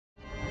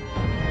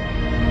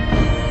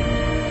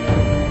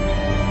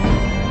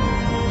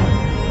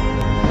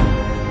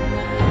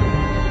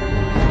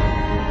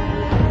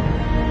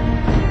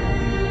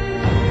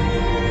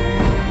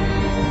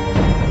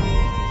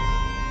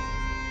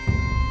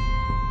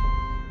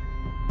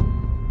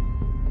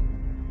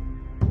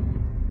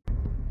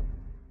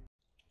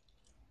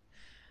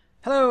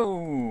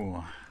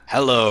Hello!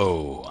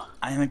 Hello,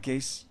 I am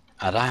Case.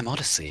 and I'm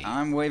Odyssey.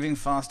 I'm waving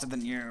faster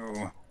than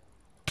you.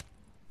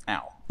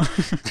 Ow.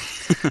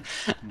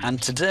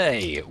 And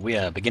today we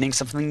are beginning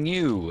something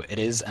new. It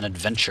is an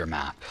adventure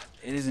map.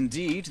 It is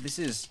indeed. This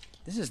is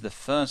the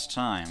first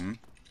time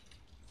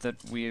that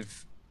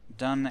we've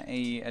done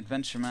a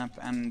adventure map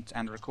and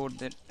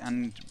recorded it,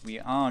 and we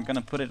are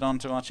gonna put it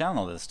onto our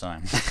channel this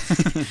time.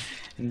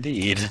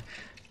 Indeed.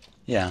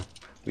 Yeah,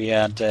 we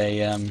had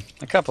a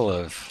couple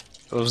of,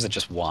 or was it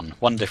just one?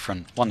 One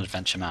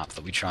adventure map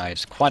that we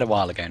tried quite a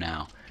while ago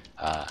now,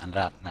 and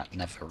that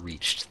never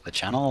reached the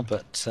channel.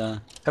 But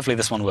hopefully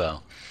this one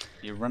will.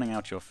 You're running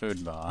out your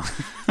food bar.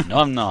 No,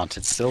 I'm not.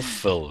 It's still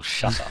full.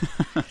 Shut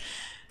up.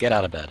 Get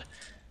out of bed.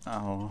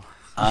 Oh.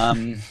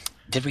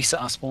 Did we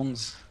set our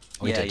spawns?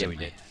 We Yeah, did, yeah, didn't we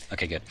we? did.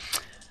 Okay, good.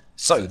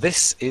 So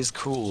this is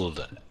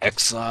called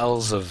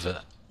Exiles of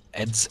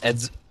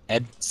Edvensfall?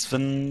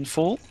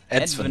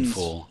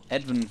 Edvensfall.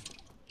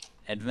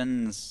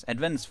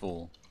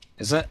 Edvensfall.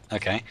 Is it?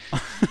 Okay.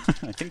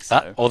 I think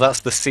so. That's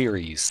the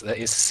series.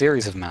 It's a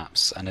series of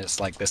maps, and it's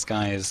like this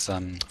guy's.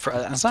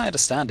 As I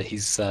understand it,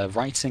 he's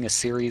writing a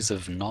series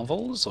of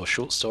novels or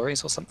short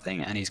stories or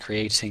something, and he's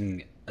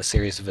creating a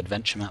series of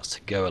adventure maps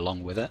to go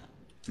along with it,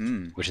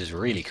 which is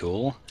really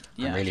cool.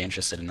 I'm Yeah. really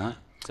interested in that.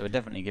 So we're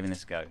definitely giving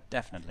this a go.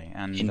 Definitely.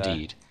 And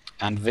Indeed.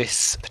 And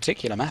this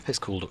particular map is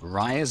called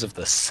Rise of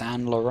the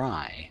San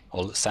Lorai,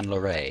 or San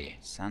Loray.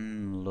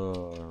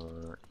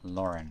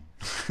 Lauren.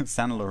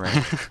 San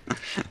Lauren.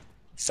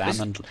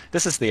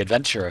 This is the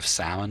adventure of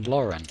Sam and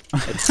Lauren.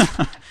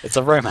 It's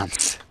a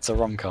romance. It's a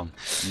rom-com.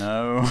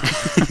 No.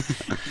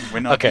 We're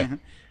not. Okay.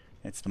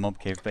 It's the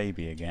MobCave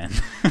baby again.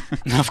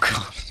 Of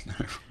course. No.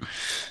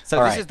 So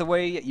All this right. is the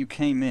way you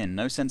came in.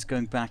 No sense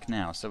going back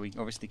now. So we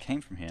obviously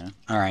came from here.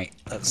 All right.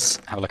 Let's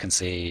have a look and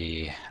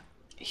see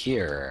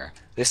here.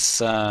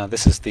 This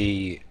is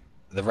the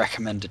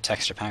recommended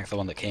texture pack, the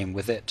one that came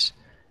with it.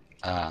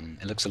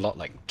 It looks a lot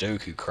like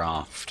Doku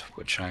Craft,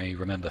 which I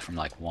remember from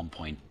like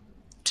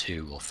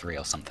 1.2 or 3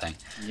 or something.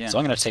 Yeah. So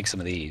I'm going to take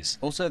some of these.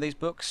 Also, these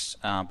books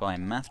are by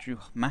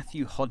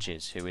Matthew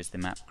Hodges, who is the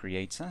map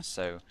creator.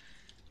 So,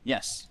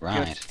 yes,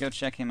 Right. go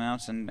check him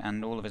out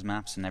and all of his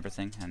maps and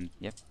everything. And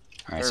yep.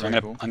 All right. Very, So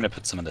very cool. I'm gonna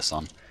put some of this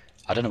on.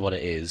 I don't know what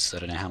it is. I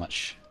don't know how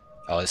much.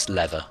 Oh, it's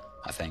leather.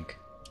 I think.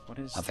 What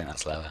is I think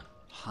that's leather.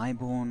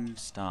 Highborn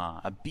Star,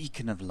 a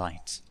beacon of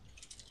light?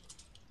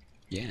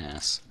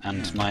 Yes.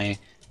 And my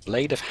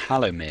Blade of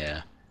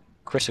Hallowmere.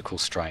 Critical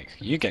strike.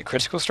 You get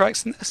critical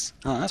strikes in this?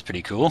 Oh, that's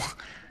pretty cool.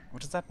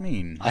 What does that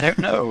mean? I don't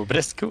know, but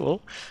it's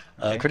cool.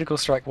 Okay. Critical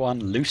strike 1,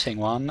 looting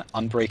 1,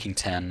 unbreaking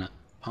 10,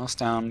 passed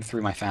down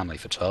through my family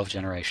for 12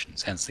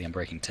 generations, hence the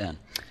unbreaking 10.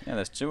 Yeah,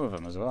 there's 2 of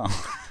them as well.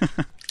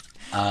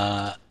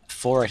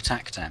 4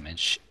 attack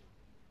damage.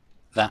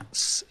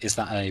 Is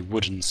that a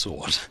wooden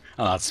sword?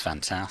 Oh, that's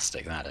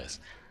fantastic, that is.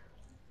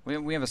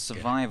 we have a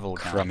survival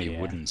guide Crummy here.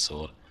 wooden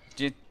sword.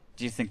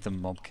 Do you think the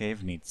mob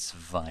cave needs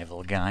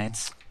survival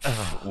guides?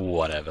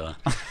 Whatever.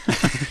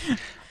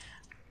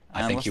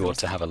 I think what's you the- ought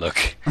to have a look.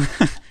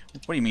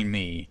 What do you mean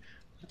me?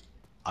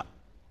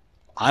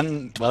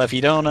 Well, if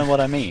you don't know what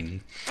I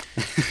mean,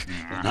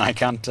 then I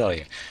can't tell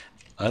you.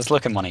 Let's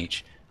look in one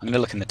each. I'm going to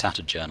look in the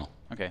tattered journal.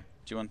 Okay.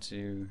 Do you want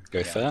to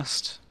Go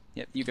first.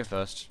 Yep, you go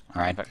first.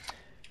 All right. In fact,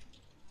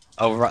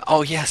 Oh right.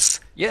 Oh yes,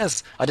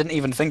 yes. I didn't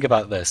even think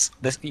about this.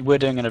 We're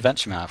doing an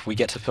adventure map. We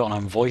get to put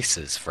on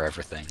voices for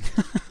everything.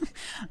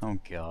 oh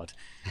god.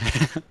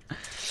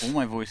 All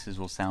my voices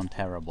will sound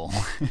terrible.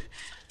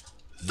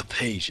 The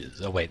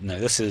pages. Oh wait, no.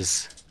 This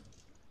is.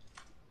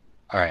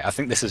 All right. I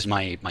think this is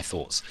my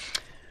thoughts.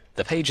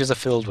 The pages are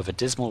filled with a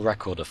dismal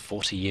record of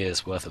 40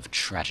 years' worth of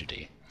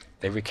tragedy.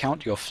 They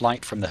recount your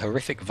flight from the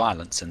horrific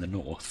violence in the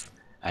north,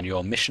 and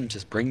your mission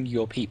to bring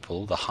your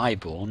people, the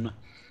Highborn,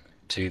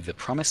 to the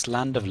promised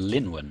land of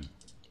Linwen,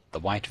 the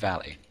White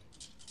Valley.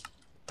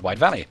 The White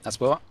Valley. That's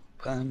where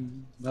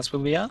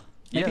we are.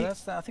 Maybe? Yeah,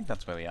 I think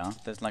that's where we are.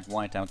 There's like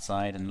white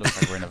outside and it looks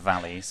like we're in a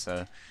valley,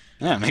 so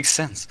Yeah, it makes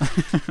sense.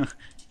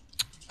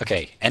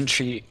 Okay,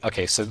 entry.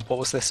 Okay, so what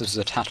was this? This was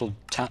a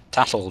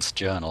tattled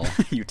journal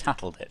you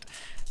tattled it.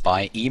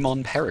 by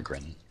Emon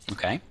Peregrine.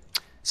 Okay,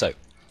 so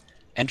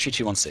entry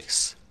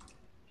 216.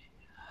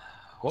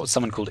 What would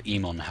someone called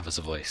Emon have as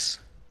a voice?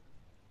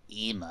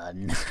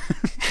 Emon.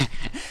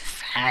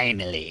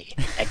 Finally,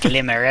 a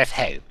glimmer of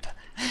hope.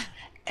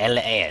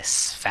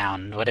 LAS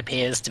found what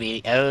appears to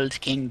be old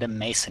kingdom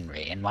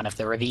masonry in one of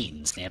the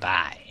ravines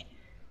nearby.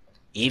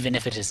 Even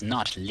if it is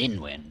not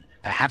Linwin,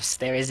 perhaps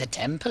there is a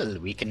temple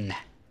we can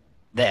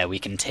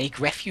take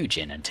refuge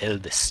in until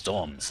the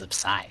storm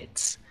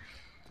subsides.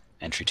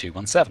 Entry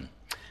 217.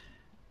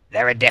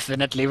 There are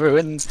definitely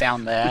ruins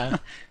down there.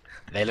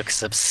 They look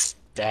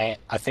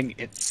I think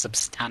it's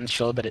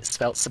substantial, but it's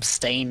spelled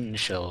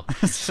substantial.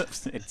 it's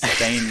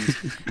stained.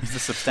 It's a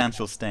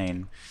substantial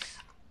stain.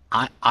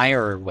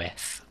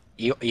 Iorweth.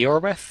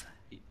 Iorweth?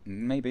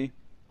 Maybe.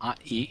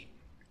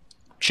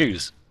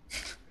 Choose.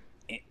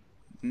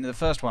 The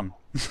first one.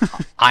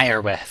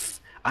 Iorweth.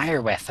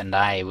 Iorweth and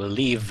I will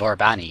leave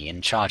Vorbani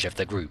in charge of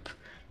the group.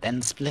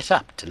 then split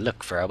up to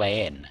look for a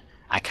way in.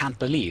 I can't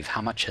believe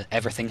how much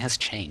everything has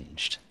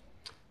changed.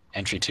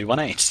 Entry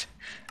 218.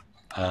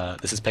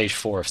 This is page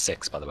 4 of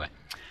 6, by the way.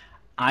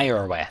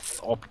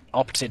 Iorweth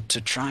opted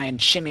to try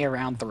and shimmy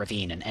around the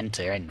ravine and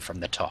enter in from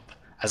the top.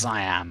 As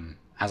I am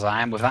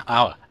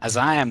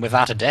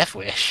without a death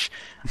wish,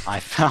 I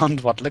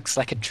found what looks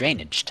like a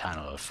drainage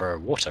tunnel for a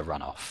water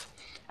runoff,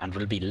 and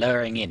will be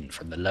luring in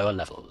from the lower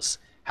levels.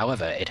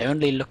 However, it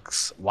only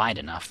looks wide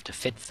enough to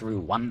fit through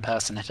one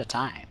person at a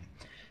time.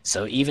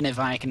 So even if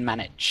I can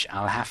manage,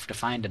 I'll have to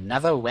find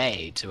another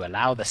way to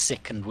allow the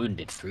sick and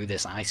wounded through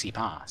this icy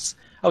pass.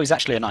 Oh, he's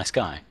actually a nice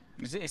guy.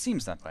 It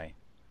seems that way.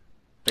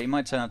 But he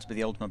might turn out to be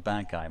the ultimate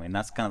bad guy. I mean,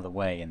 that's kind of the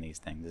way in these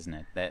things,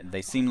 isn't it?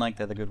 They seem like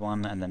they're the good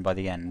one, and then by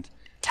the end...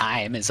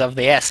 Time is of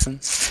the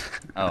essence.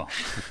 Oh.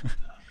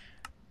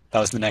 That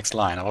was the next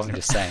line, I wasn't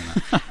just saying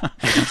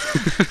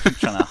that.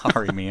 Trying to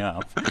hurry me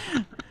up.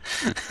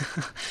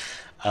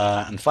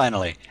 And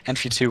finally,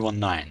 entry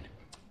 219.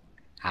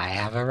 I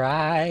have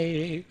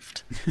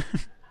arrived.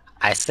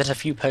 I set a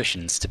few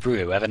potions to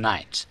brew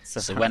overnight.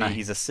 So when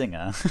he's a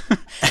singer.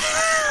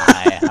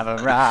 I have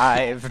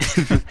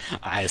arrived.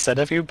 I set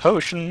a few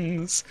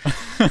potions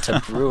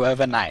to brew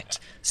overnight.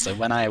 So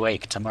when I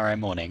wake tomorrow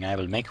morning, I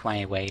will make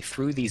my way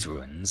through these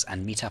ruins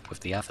and meet up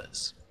with the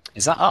others.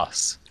 Is that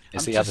us?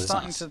 Is I'm the just others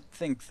starting us? to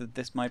think that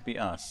this might be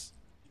us.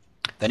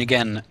 Then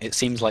again, it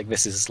seems like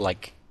this is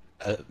like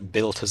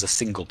built as a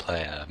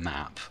single-player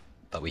map,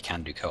 but we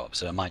can do co-op,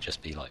 so it might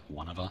just be like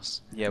one of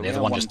us. Yeah, the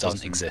other one just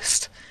doesn't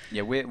exist.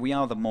 Yeah, we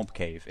are the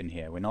MobCave in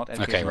here. We're not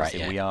EddCase's. Okay, right,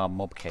 yeah. We are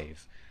MobCave.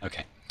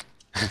 Okay.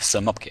 So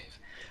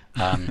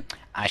MobCave.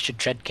 I should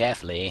tread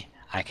carefully.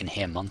 I can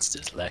hear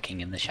monsters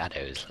lurking in the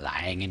shadows,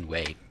 lying in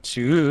wait.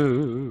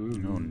 Ooh.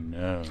 Oh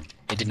no.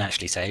 It didn't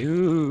actually say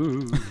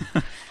ooh.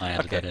 I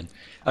added that in.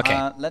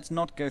 Okay. Let's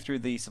not go through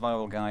the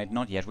survival guide.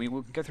 Not yet. We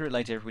will go through it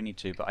later if we need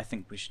to, but I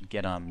think we should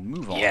get our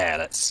move on. Yeah,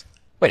 let's...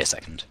 Wait a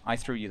second. I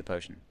threw you the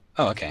potion.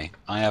 Oh, okay.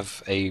 I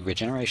have a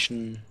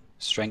regeneration,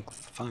 strength,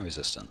 fire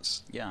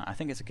resistance. Yeah, I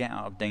think it's a get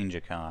out of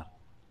danger card.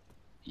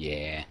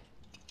 Yeah.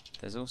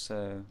 There's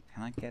also...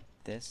 Can I get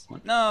this?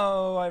 What?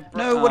 No, I...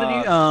 No, what did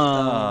you...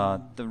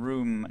 the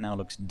room now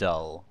looks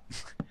dull.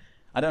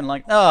 I don't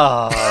like...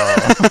 Oh!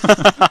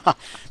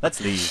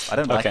 Let's leave. I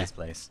don't like this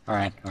place.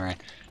 Alright,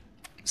 alright.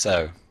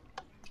 So...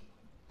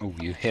 Oh,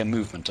 you hear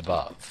movement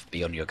above.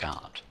 Be on your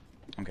guard.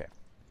 Okay.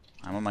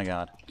 I'm on my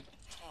guard.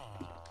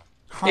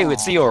 Ew,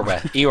 it's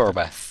Eorbeth.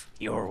 Eorbeth.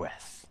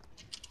 Eorweth.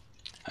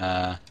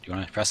 Do you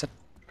want to press it?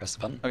 Press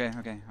the button? Okay,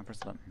 I'll press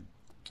the button.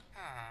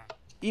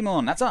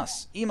 Emon, that's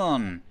us!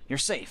 Emon! You're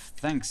safe.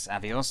 Thanks,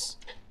 Avios.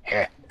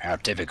 Here, how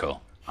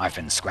typical. I've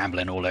been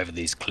scrambling all over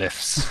these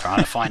cliffs, trying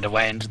to find a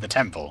way into the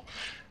temple,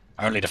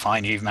 only to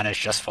find you've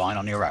managed just fine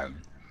on your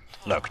own.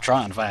 Look,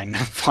 try and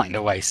find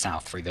a way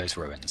south through those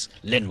ruins.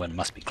 Linwen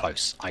must be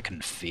close. I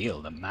can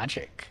feel the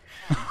magic.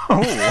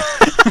 Oh!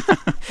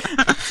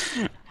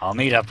 I'll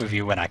meet up with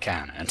you when I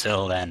can.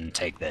 Until then,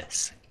 take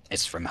this.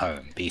 It's from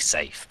home. Be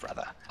safe,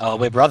 brother. Oh,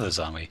 we're brothers,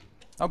 aren't we?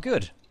 Oh,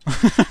 good.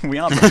 We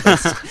are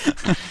brothers.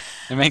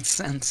 It makes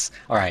sense.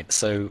 Alright,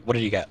 so what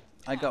did you get?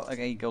 I got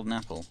a golden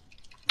apple.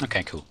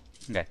 Okay, cool.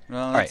 Okay,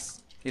 well, Alright,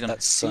 you know,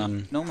 let's,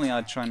 normally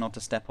I'd try not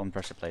to step on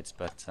pressure plates,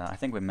 but I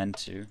think we're meant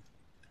to.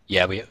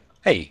 Yeah, we...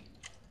 Hey!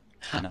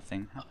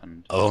 Nothing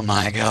happened. Oh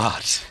my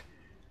god!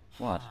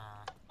 What?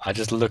 I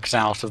just looked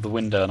out of the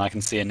window and I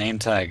can see a name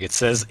tag. It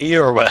says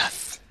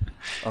Eorweth.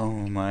 Oh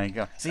my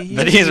god. See,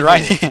 But he's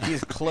right here.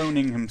 He's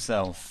cloning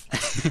himself.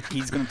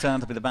 He's going to turn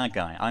out to be the bad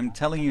guy. I'm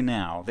telling you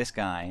now, this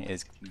guy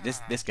is...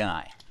 This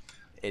guy.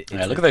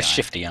 Yeah, look at those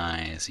shifty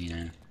eyes, you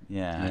know.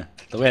 Yeah.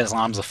 The way his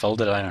arms are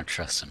folded, I don't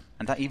trust him.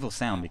 And that evil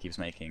sound he keeps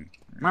making.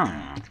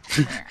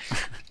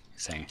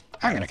 Saying,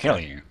 I'm gonna kill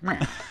you. I'm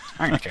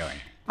gonna kill you.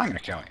 I'm gonna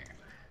kill you.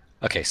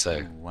 Okay,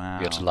 so Wow.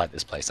 we have to light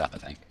this place up, I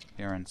think.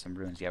 Here are in some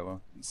ruins. Yeah,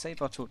 well,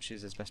 save our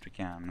torches as best we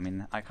can. I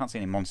mean, I can't see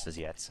any monsters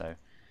yet, so...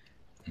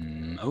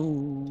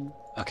 Oh,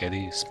 okay,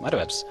 these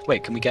spiderwebs.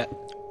 Wait, can we get...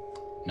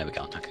 No, we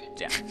can't, okay.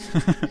 Yeah.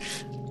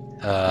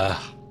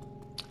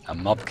 A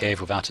mob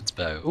cave without its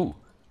bow. Ooh,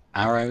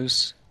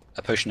 arrows,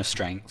 a potion of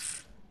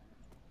strength.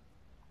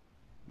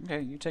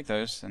 Okay, you take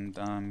those, and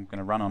I'm going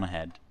to run on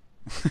ahead.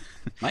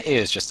 My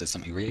ears just did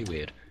something really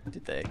weird.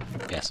 Did they?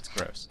 Yes. It's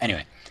gross.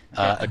 Anyway,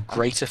 a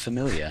greater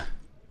familiar.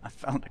 I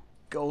found a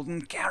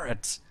golden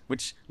carrot,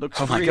 which looks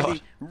Oh my really,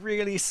 God.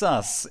 really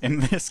sus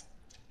in this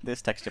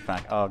texture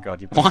pack. Oh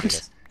god, you have to see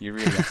this. You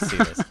really have to see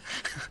this.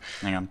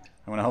 Hang on,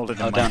 I want to hold it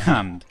in my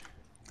hand.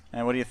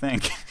 What do you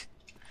think?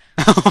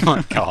 Oh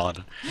my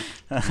god.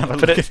 Have a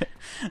Put look it... at it.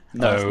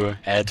 No,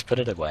 Ed, put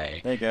it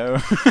away. There you go.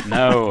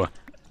 No.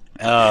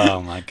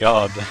 Oh my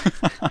god.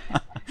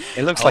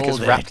 It looks like it's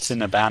Hold wrapped it.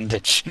 in a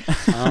bandage.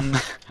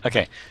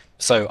 Okay,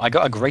 so I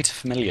got a greater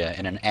familiar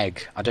in an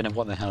egg. I don't know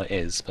what the hell it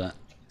is, but it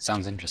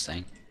sounds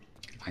interesting.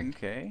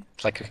 Okay.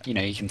 It's like, you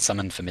know, you can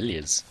summon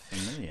familiars.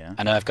 Familiar.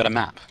 And I've got a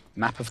map.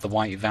 Map of the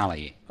White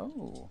Valley.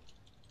 Oh.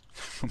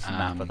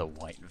 Map of the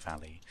White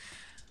Valley.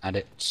 And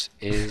it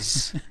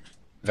is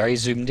very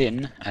zoomed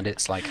in, and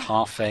it's like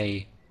half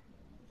a...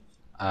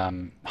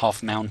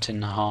 half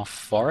mountain, half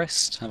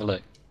forest. Have a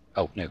look.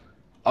 Oh no.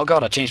 Oh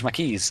god, I changed my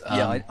keys.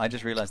 Yeah, I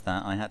just realised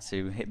that. I had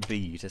to hit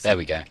B to see. There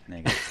we go. There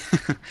you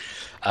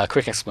go.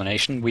 Quick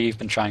explanation. We've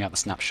been trying out the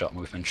snapshot and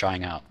we've been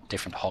trying out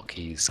different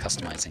hotkeys,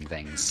 customizing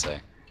things, so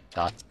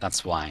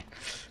that's why.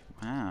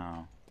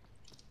 Wow.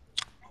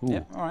 Ooh.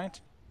 Yep, alright.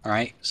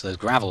 Alright, so there's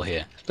gravel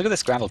here. Look at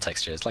this gravel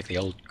texture. It's like the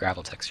old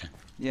gravel texture.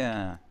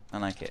 Yeah, I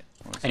like it.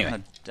 Well, it's Anyway.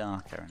 kind of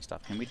darker and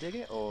stuff. Can we dig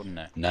it or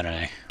no? No, no,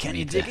 no. Can We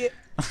you need dig to- it?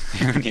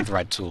 we need the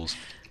right tools.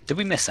 Did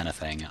we miss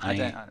anything?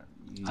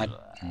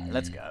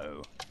 Let's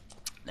go.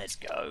 Let's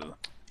go.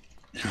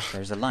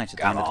 There's a light at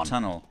the Come end of on. the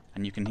tunnel,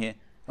 and you can hear.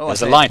 Oh,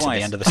 There's I a say it light at twice.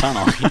 the end of the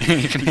tunnel.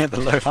 You can hear the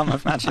low hum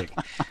of magic.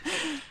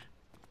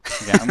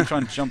 Okay, I'm gonna try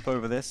and jump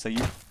over this so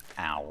you.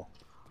 Ow!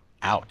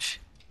 Ouch.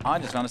 I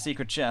just found a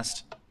secret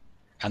chest.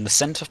 And the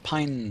scent of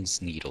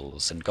pines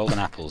needles and golden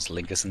apples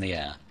lingers in the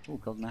air. Ooh,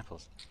 golden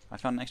apples. I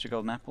found an extra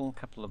golden apple, a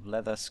couple of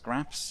leather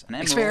scraps, an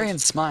emerald.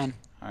 Experience, mine.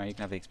 Alright, you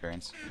can have the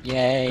experience.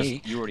 Yay.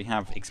 'Cause you already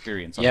have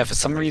experience. on Yeah, it for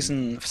some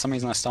reason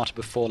I started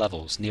with 4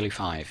 levels, nearly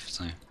 5,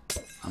 so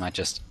I might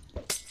just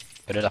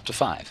put it up to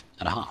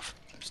 5.5.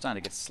 I'm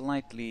starting to get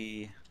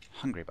slightly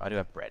hungry, but I do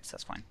have bread, so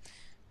that's fine.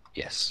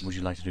 Yes. Would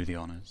you like to do the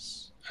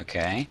honors?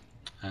 Okay.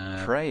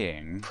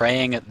 Praying.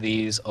 Praying at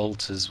these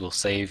altars will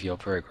save your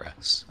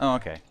progress. Oh,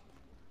 okay.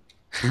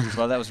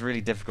 Well, that was really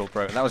difficult,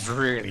 bro. That was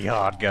really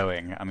hard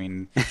going. I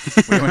mean,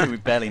 we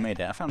barely made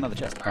it. I found another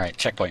chest. Alright,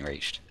 checkpoint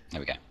reached. There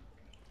we go.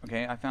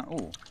 Okay, I found.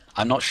 Ooh.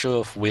 I'm not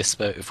sure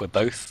if we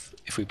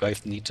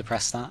both need to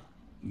press that.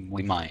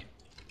 We might.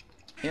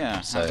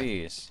 Yeah, So- have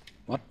these.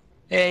 What?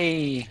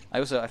 Hey!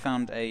 I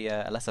found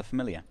a lesser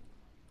familiar.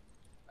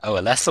 Oh,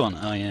 a lesser one.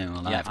 Oh yeah,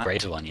 well I Yeah, have a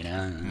greater one, you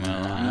know.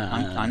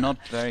 Well, I'm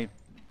not very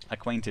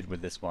acquainted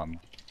with this one.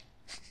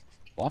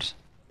 What?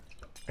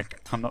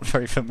 I'm not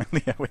very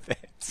familiar with it.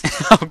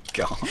 Oh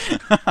god.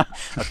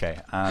 Okay,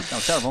 that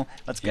was terrible.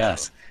 Let's go.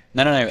 Yes.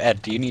 No, no, no,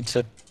 Ed, do you need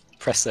to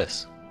press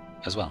this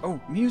as well? Oh,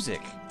 music.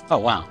 Oh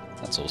wow,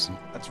 that's awesome.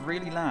 That's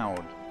really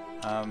loud.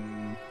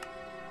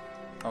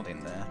 Hold in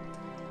there.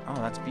 Oh,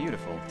 that's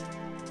beautiful.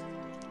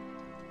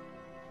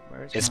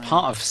 Where is It's my...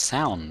 part of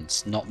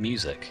sounds, not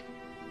music.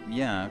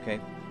 Yeah, okay.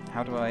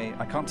 How do I...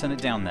 I can't turn it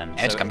down then.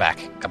 Ed, so- come back.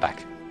 Come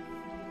back.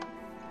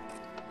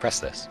 Press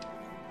this.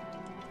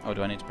 Oh,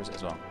 do I need to press it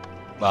as well?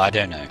 Well, I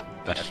don't know,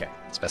 but Okay.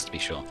 it's best to be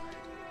sure.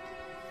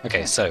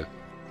 Okay, so,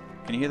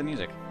 Can you hear the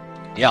music?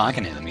 yeah, I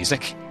can hear the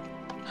music.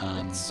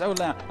 It's so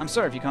loud. I'm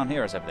sorry if you can't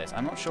hear us over this.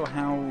 I'm not sure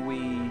how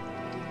we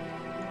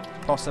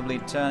possibly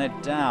turn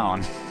it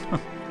down.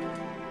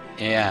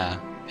 Yeah,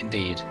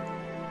 indeed.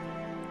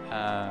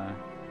 uh,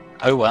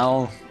 Oh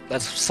well,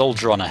 let's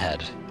soldier on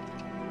ahead.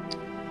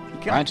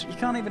 Right. You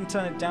can't even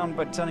turn it down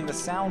by turning the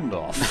sound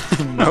off.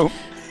 Nope.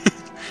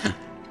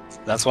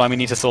 That's why we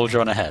need to soldier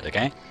on ahead,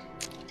 okay?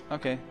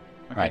 Okay.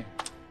 Right.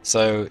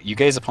 So, you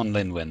gaze upon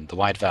Linwyn, the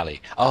wide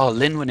valley. Oh,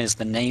 Linwyn is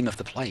the name of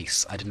the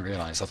place. I didn't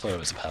realise. I thought it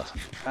was a person.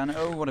 And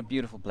oh, what a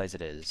beautiful place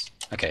it is.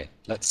 Okay,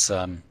 let's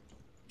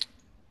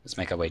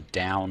make our way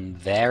down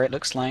there, it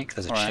looks like.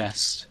 There's a Alright.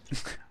 chest.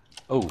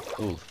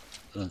 Oh,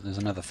 there's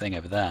another thing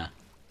over there.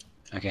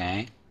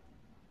 Okay.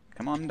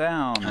 Come on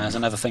down. There's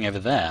another thing over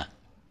there.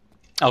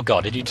 Oh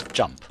god, did you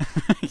jump?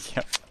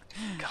 Yep.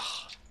 God.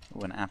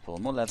 Oh, an apple.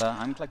 More leather.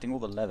 I'm collecting all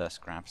the leather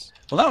scraps.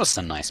 Well, that was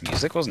some nice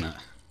music, wasn't it?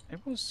 It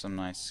was some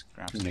nice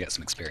scraps. I'm gonna get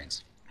some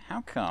experience.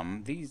 How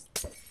come these...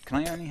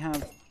 Can I only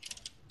have...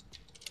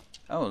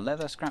 Oh,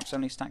 leather scraps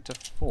only stack to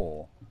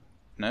 4.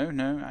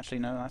 No, actually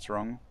no, that's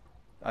wrong.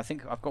 I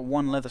think I've got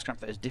 1 leather scrap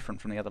that is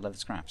different from the other leather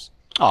scraps.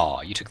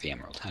 Oh, you took the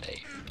emerald, had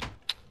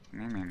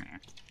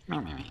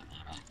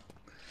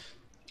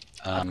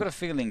I've got a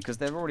feeling, because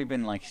there have already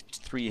been like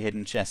 3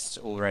 hidden chests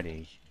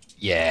already.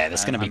 Yeah,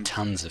 there's gonna be I'm-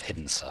 tons of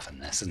hidden stuff in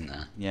this, isn't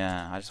there?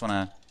 Yeah, I just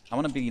wanna... I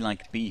wanna be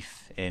like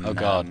Beef in... Oh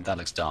god, that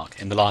looks dark.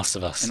 In The Last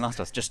of Us. In Last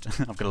of Us, just...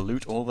 I've got to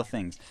loot all the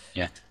things.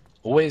 Yeah.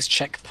 Always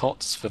check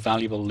pots for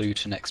valuable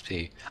loot and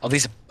XP. Oh,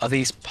 these are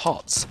these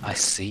pots? I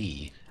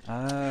see.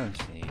 Oh,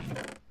 see.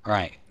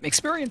 Right.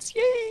 Experience,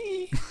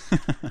 yay!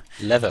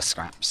 Leather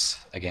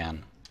scraps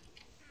again.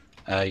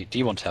 Do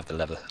you want to have the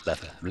leather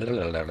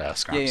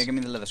scraps? Yeah, give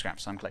me the leather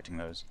scraps. I'm collecting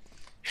those.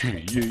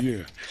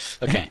 yeah.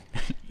 Okay.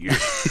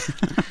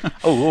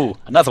 Oh,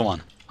 another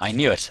one. I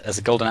knew it. There's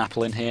a golden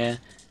apple in here.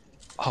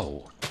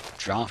 Oh,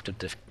 drought of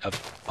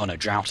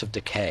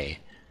decay.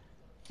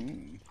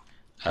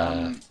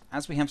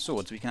 As we have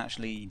swords, we can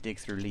actually dig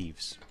through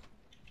leaves.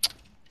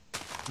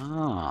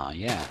 Ah,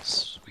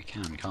 yes, we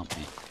can, can't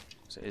we?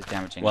 So it is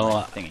damaging Well,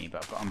 my thingy,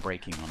 but I've got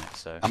unbreaking on it,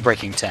 so... I'm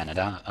breaking 10.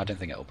 I don't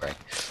think it'll break.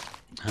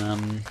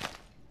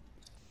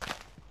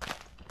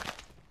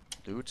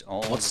 Loot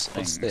all What's the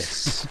things.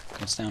 this?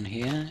 What's down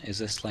here? Is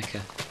this like a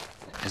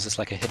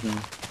hidden?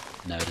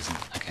 No, it isn't.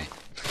 Okay.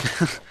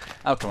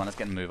 Oh, come on, let's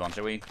get a move on,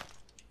 shall we?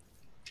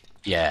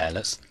 Yeah,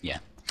 yeah.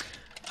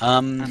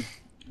 And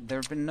there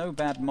have been no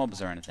bad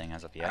mobs or anything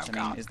as of yet. Oh, I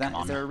mean, God, is come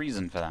on. there a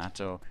reason for that?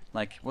 Or,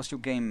 like, what's your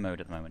game mode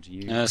at the moment? Are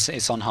you...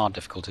 It's on hard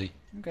difficulty.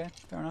 Okay,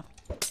 fair enough.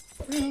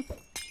 Me.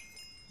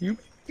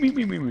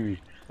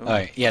 Ooh,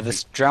 Oh, yeah,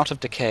 this Drought of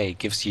Decay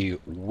gives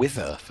you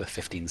Wither for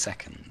 15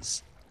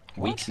 seconds,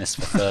 What? Weakness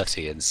for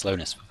 30, and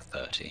Slowness for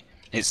 30.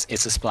 It's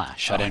a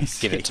splash. Oh, I don't I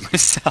give it see. to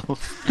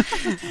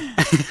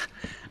myself.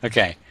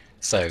 Okay,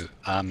 so,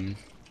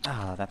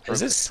 Ah, that broke is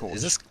the this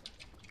torch.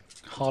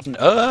 hardened?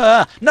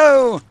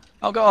 No!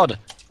 Oh god!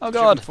 Oh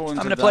god! fall I'm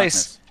into in a the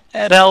place!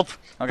 Ed, help!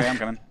 Okay, I'm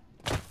coming.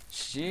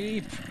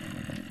 Sheep.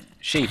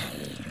 Sheep.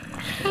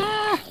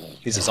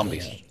 These are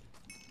zombies.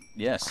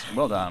 Yes,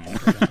 well done.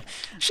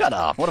 Shut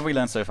up! What have we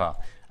learned so far?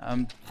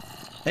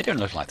 They don't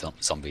look like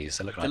zombies,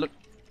 they look like... They look.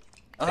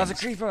 Oh, that's a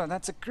things. creeper.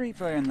 That's a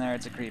creeper in there.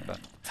 It's a creeper.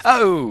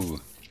 Oh!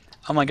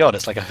 Oh my god,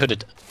 it's like a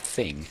hooded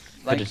thing.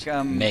 Like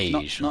Hooded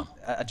mage. not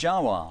a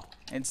Jawa.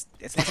 It's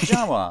like a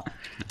Jawa.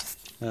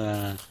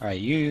 Alright,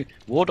 you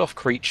ward off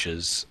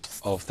creatures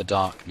of the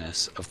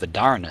darkness,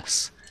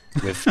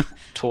 with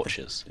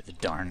torches. The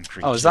darn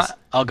creatures. Oh, is that?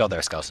 Oh god, they're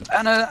a skeleton.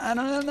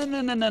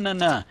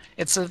 No.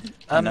 It's a,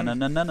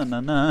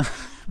 No.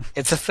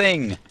 it's a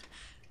thing.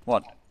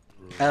 What?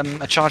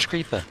 A charged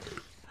creeper.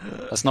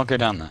 Let's not go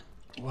down there.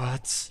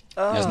 What?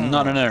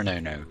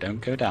 No,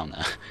 don't go down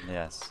there.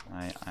 Yes,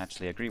 I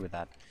actually agree with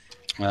that.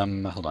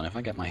 Hold on, if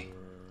I get my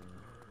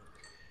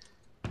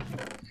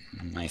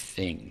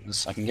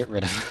things, I can get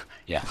rid of...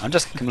 Yeah, I'm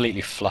just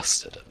completely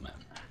flustered at the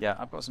moment. Yeah,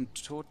 I've got some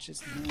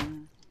torches here.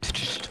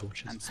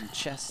 Torches. And some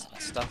chest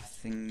stuff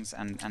things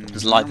and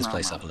Just light this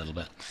place up a little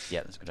bit.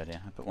 Yeah, that's a good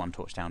idea. I put one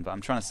torch down, but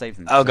I'm trying to save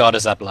them. Oh god,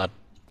 is that blood?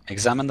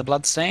 Examine the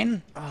blood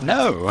stain?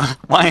 No!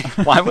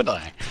 Why would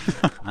I?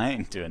 I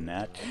ain't doing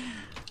that.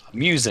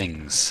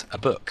 Musings, a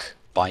book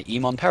by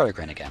Emon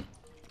Peregrine again.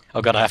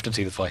 Oh god, I have to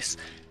do the voice.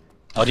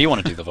 Oh, do you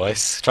want to do the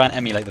voice? Try and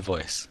emulate the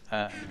voice.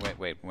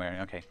 Wait, where?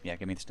 Okay, yeah,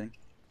 give me the sting.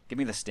 Give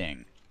me the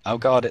sting. Oh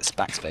god, it's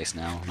backspace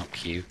now, not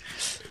Q.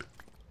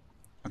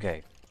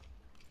 Okay.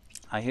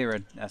 I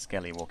hear a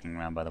skelly walking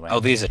around, by the way.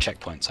 Oh, these are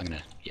checkpoints. I'm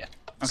gonna... Yeah.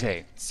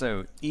 Okay,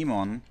 so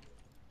Emon...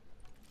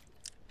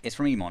 It's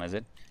from Emon, is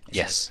it?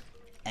 Yes.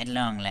 At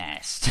long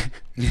last,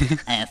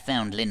 I have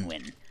found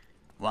Linwin.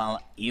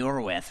 While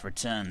Yorweth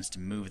returns to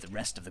move the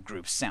rest of the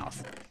group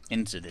south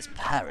into this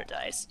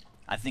paradise,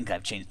 I think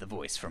I've changed the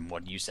voice from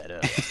what you said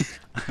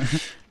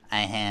earlier.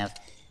 I have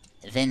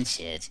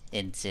ventured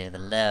into the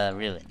lower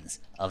ruins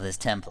of this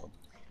temple.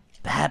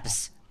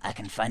 Perhaps I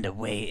can find a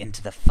way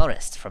into the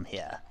forest from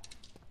here.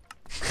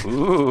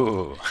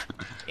 Ooh.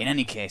 In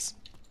any case,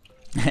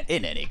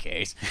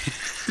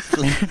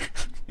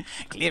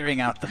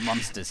 clearing out the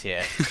monsters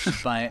here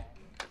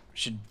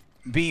should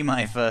be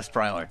my first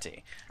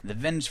priority. The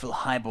vengeful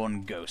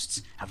highborn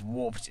ghosts have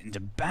warped into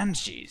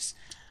banshees.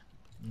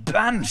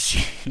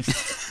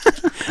 Banshees!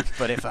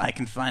 But if I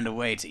can find a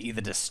way to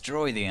either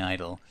destroy the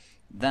idol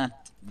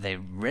that they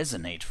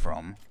resonate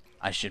from,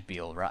 I should be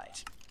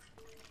alright.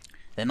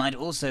 There might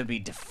also be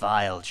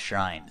defiled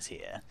shrines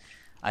here.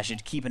 I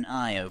should keep an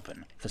eye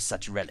open for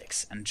such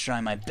relics and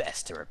try my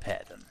best to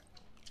repair them.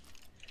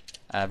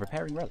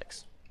 Repairing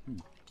relics.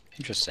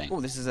 Interesting.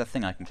 Oh, this is a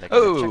thing I can click.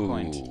 Oh!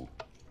 Checkpoint.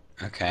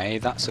 Okay,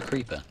 that's a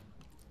creeper.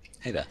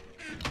 Hey there.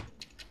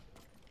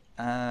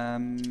 How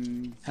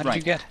How did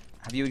you get?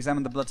 Have you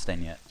examined the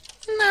bloodstain yet?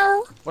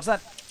 No. What's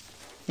that?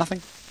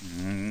 Nothing.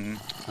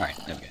 Alright,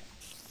 there we go.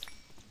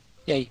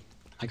 Yay,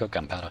 I got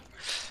gunpowder.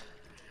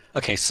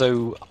 Okay,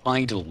 so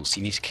idols.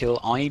 You need to kill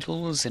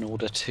idols in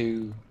order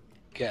to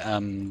get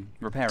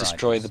Repair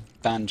destroy idols. the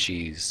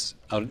banshees.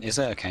 Oh, is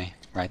it? Okay,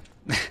 right.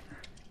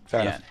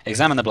 Fair Yeah. enough.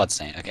 Examine the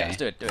bloodstain. Okay. Yeah, let's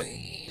do it. Do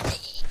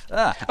it.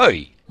 Ah,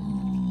 Oi!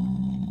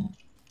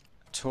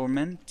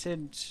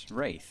 tormented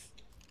wraith.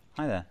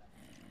 Hi there.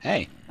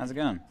 Hey, How's it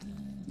going?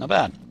 not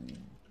bad.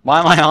 Why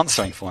am I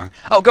answering for him?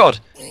 Oh god!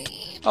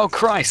 Oh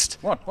Christ!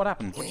 What? What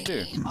happened? What'd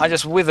you do? I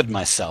just withered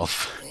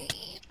myself.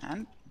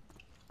 And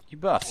you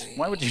butt.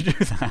 Why would you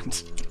do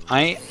that?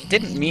 I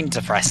didn't mean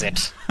to press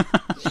it.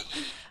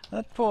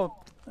 That poor,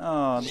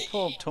 the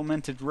poor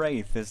tormented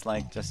wraith is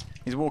like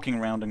he's walking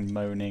around and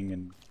moaning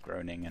and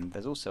groaning, and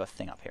there's also a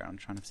thing up here. I'm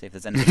trying to see if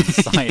there's anything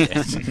inside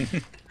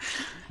it.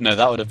 No,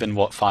 that would have been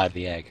what fired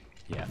the egg.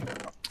 Yeah.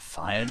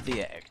 Fired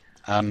the egg.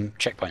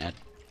 Checkpoint Ed.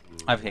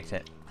 I've hicked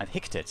it. I've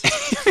hicked it.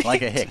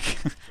 Like a hick.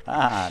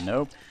 Ah,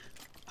 nope.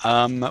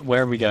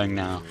 Where are we going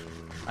now?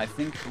 I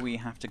think we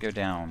have to go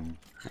down.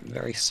 I'm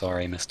very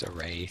sorry, Mr.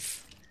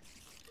 Wraith.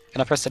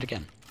 Can I press it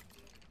again?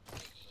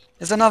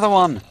 There's another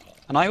one!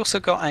 And I also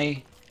got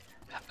a...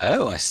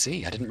 Oh, I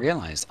see. I didn't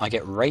realise. I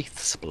get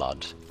Wraith's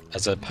blood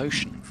as a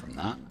potion from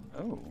that.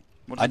 Oh.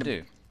 What does it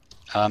do?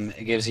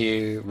 It gives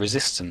you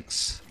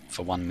resistance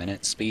for 1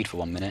 minute, speed for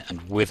 1 minute,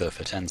 and wither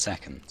for 10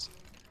 seconds.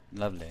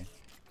 Lovely.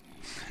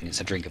 And it's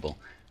a drinkable.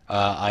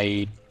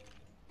 I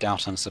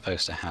doubt I'm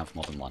supposed to have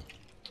more than one.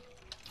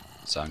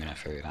 So I'm going to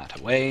throw that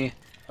away.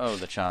 Oh,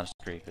 the charged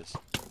creepers.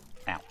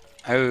 Ow.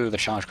 Oh, the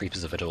charge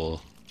creepers of it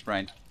all.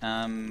 Right.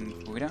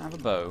 We don't have a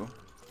bow.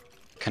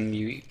 Can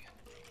you...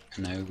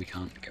 No, we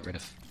can't get rid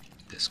of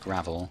this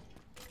gravel.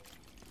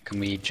 Can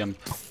we jump...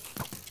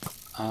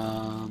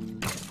 Oh,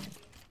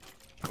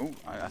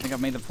 I think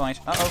I've made them fight.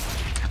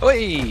 Uh-oh.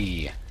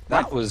 Oi!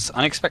 That Right. was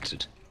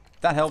unexpected.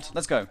 That helped.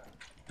 Let's go.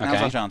 Now's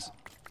Okay. our chance.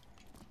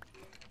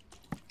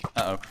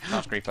 Uh-oh,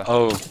 charge creeper.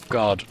 Oh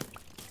god.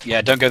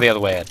 Yeah, don't go the other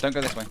way, Ed. Don't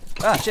go this way.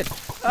 Ah, shit!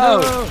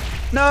 No!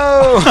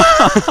 No!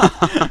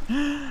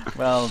 No!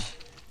 Well,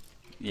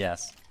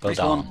 yes. Well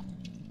Respawn. done.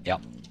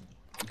 Yep.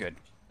 Good.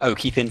 Oh,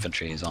 keep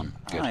inventory is on.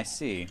 Good. Ah, I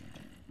see.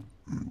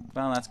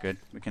 Well, that's good.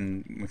 We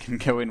can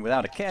go in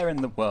without a care in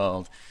the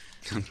world.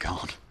 Oh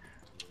god.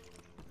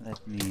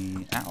 Let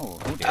me. Ow!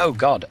 Oh dear. Oh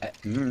god.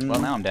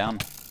 Well, now I'm down.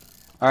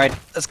 Alright,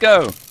 let's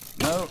go!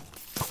 No.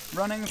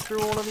 Running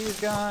through all of these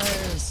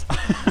guys.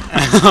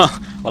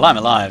 Well, I'm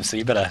alive, so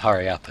you better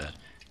hurry up, Ed.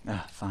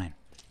 Ah, fine.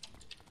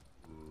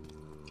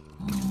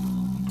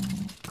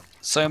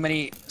 So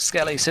many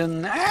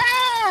skeletons.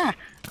 Ah!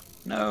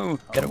 No!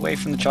 Get away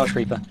from the charge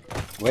creeper.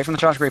 Away from the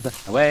charge creeper.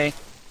 Away!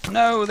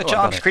 No, the Oh, I got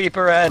charge it.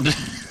 creeper, Ed!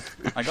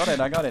 I got it.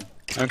 I got it.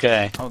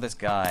 Okay. Oh, this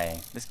guy.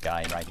 This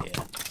guy right here.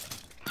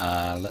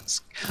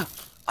 Let's...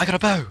 I got a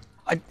bow!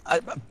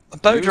 A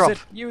bow Use drop! it.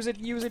 Use it.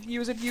 Use it.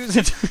 Use it. Use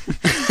it.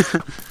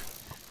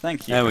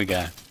 Thank you. There we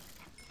go.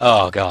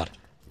 Oh god.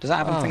 Does that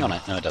have Oh. anything on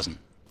it? No, it doesn't.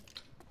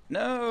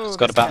 No. It's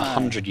got this about guy.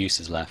 100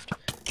 uses left.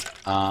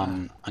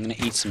 I'm gonna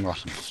eat some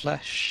rotten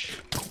flesh,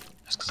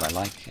 just because I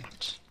like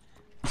it.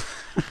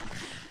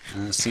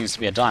 There seems to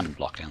be a diamond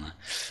block down there.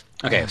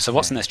 Okay, so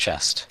what's in this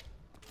chest?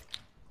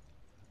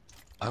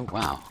 Oh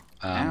wow.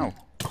 Ow.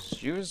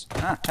 Shoes.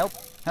 Ah, help.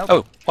 Help.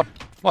 Oh, what?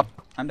 What?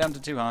 I'm down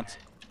to 2 hearts.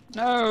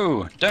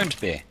 No, don't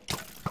be.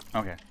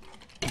 Okay.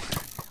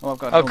 Oh, I've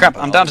got. Oh crap,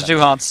 I'm down to 2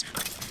 hearts.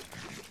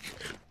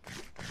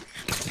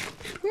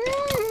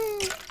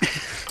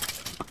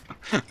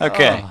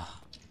 Okay. Oh.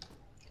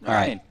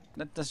 Alright.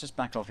 Let's just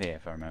back off here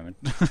for a moment.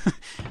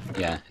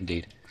 Yeah,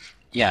 indeed.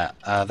 Yeah,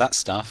 that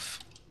stuff,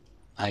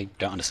 I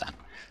don't understand.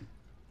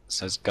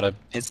 So it's got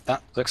a,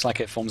 that looks like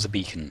it forms a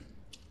beacon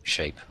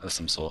shape of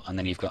some sort, and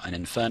then you've got an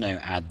Inferno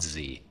Ads.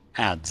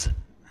 Ads.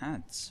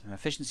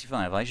 Efficiency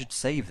 5. I should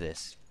save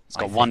this. It's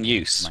got I one think,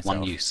 use, myself.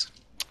 one use.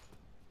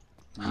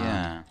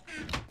 Yeah.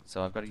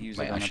 So I've got to use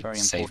wait, it I on a should very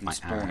save important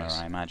my spawner, arrows.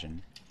 I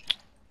imagine.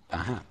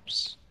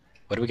 Perhaps.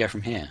 Where do we go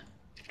from here?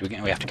 We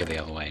have to go the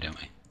other way, don't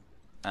we?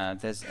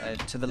 There's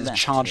to the There's a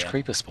left. charged here.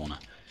 creeper spawner.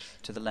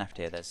 To the left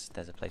here. There's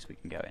a place we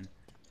can go in.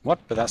 What?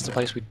 But that's the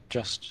place we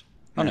just...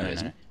 Oh no, it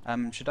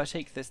isn't. Should I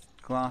take this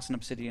glass and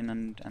obsidian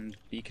and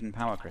beacon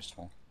power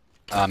crystal?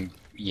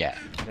 Yeah.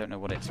 I don't know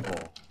what it's for,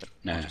 but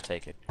No. I'll just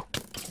take it.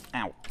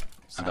 Ow!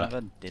 Son got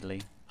of a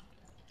diddly.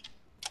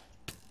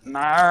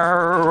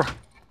 No!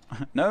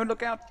 No,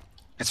 look out!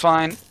 It's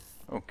fine.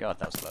 Oh god,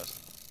 that was close.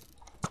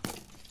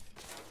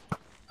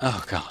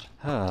 Oh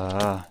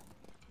god.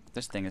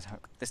 This thing is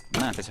this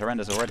map is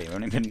horrendous already. We've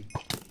only been.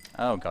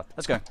 Oh god,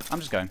 let's go. I'm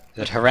just going.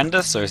 Is it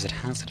horrendous or is it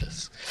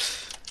hazardous?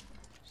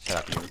 Shut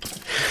up, you.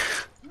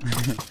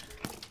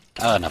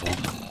 Oh, another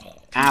one.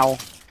 Ow!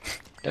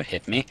 Don't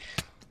hit me.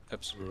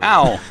 Oops.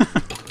 Ow!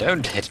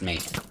 Don't hit me.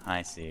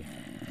 I see.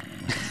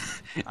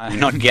 Did you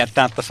not get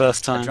that the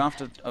first A time?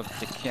 draft of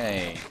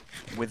decay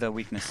with a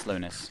weakness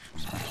slowness.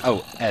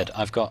 Oh, Ed,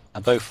 I've got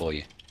a bow for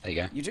you. There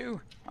you go. You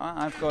do.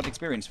 I've got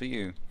experience for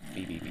you.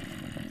 BBB.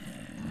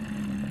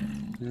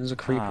 There's a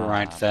creeper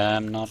right there.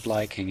 I'm not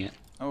liking it.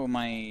 Oh,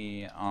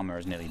 my armor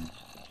is nearly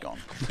gone.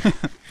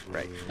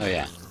 Great. Oh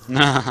yeah.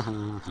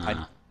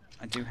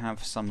 I do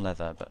have some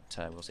leather, but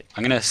we'll see.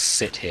 I'm gonna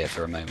sit here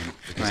for a moment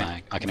because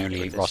Right. I can only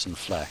With eat this. rotten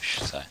flesh.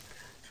 So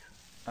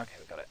Okay,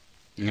 we got it.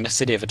 I'm gonna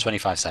sit here for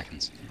 25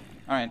 seconds.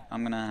 All right,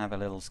 I'm gonna have a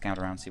little scout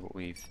around, see what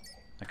we've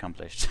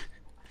accomplished.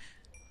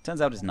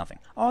 Turns out it's nothing.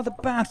 Oh, the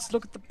bats!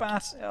 Look at the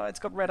bat! Oh, it's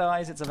got red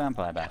eyes. It's a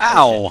vampire bat.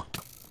 Oh, Ow!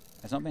 shit.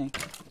 It's not me.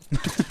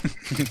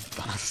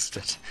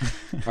 Bastard.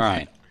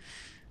 Alright.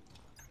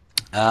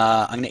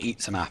 I'm gonna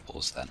eat some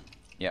apples then.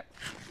 Yep.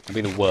 It'll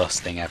be the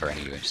worst thing ever in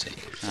a UFC.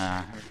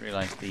 I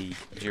realised the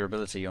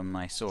durability on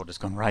my sword has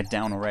gone right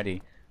down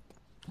already.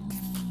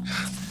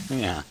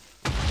 Yeah.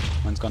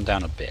 Mine's gone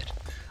down a bit.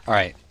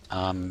 Alright,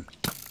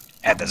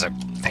 Ed, there's a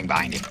thing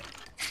behind you.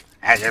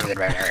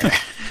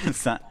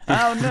 It's that.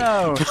 Oh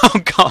no! oh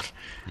god!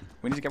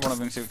 We need to get one of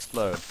them to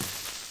explode.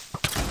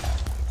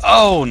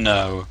 Oh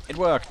no! It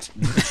worked!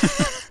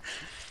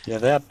 Yeah,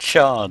 they're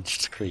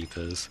charged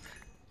creepers.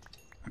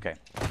 Okay.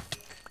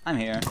 I'm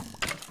here.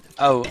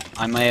 Oh,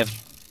 I may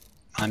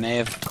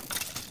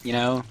have, you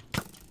know...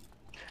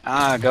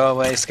 Ah, go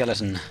away,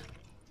 skeleton.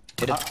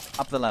 Hit it.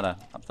 Up the ladder.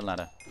 Up the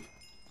ladder.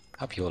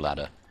 Up your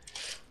ladder.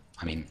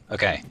 I mean,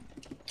 okay.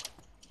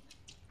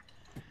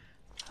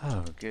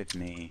 Oh, good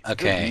me.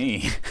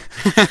 Okay.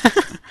 Good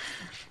me.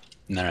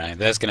 No,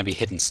 there's gonna be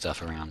hidden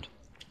stuff around.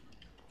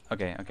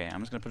 Okay,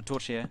 I'm just gonna put a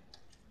torch here.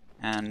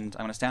 And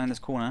I'm gonna stand in this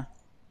corner.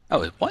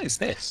 Oh, what is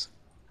this?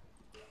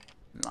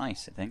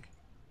 Nice, I think.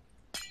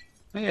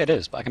 Oh yeah, it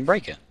is, but I can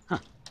break it. Huh.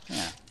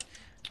 Yeah.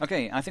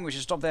 Okay, I think we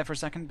should stop there for a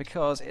second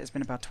because it's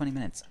been about 20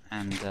 minutes.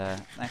 And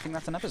I think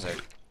that's an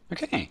episode.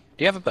 Okay.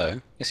 Do you have a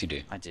bow? Yes, you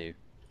do. I do.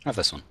 I have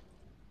this one.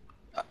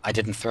 I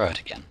didn't throw it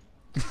again.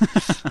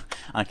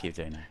 I'll keep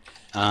doing that.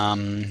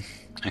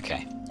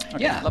 Okay.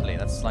 Okay, Yeah. lovely.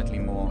 That's slightly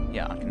more.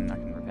 Yeah, I can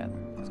repair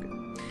them. That's good.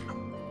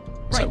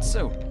 Right.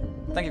 So,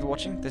 thank you for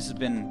watching. This has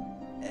been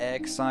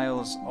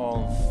Exiles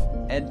of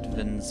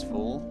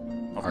Edvensfall.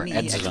 Of Or me,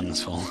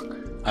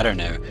 Edvensfall. I don't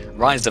know.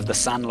 Rise of the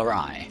Sandler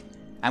Eye.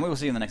 And we will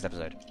see you in the next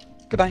episode.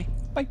 Goodbye.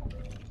 Bye.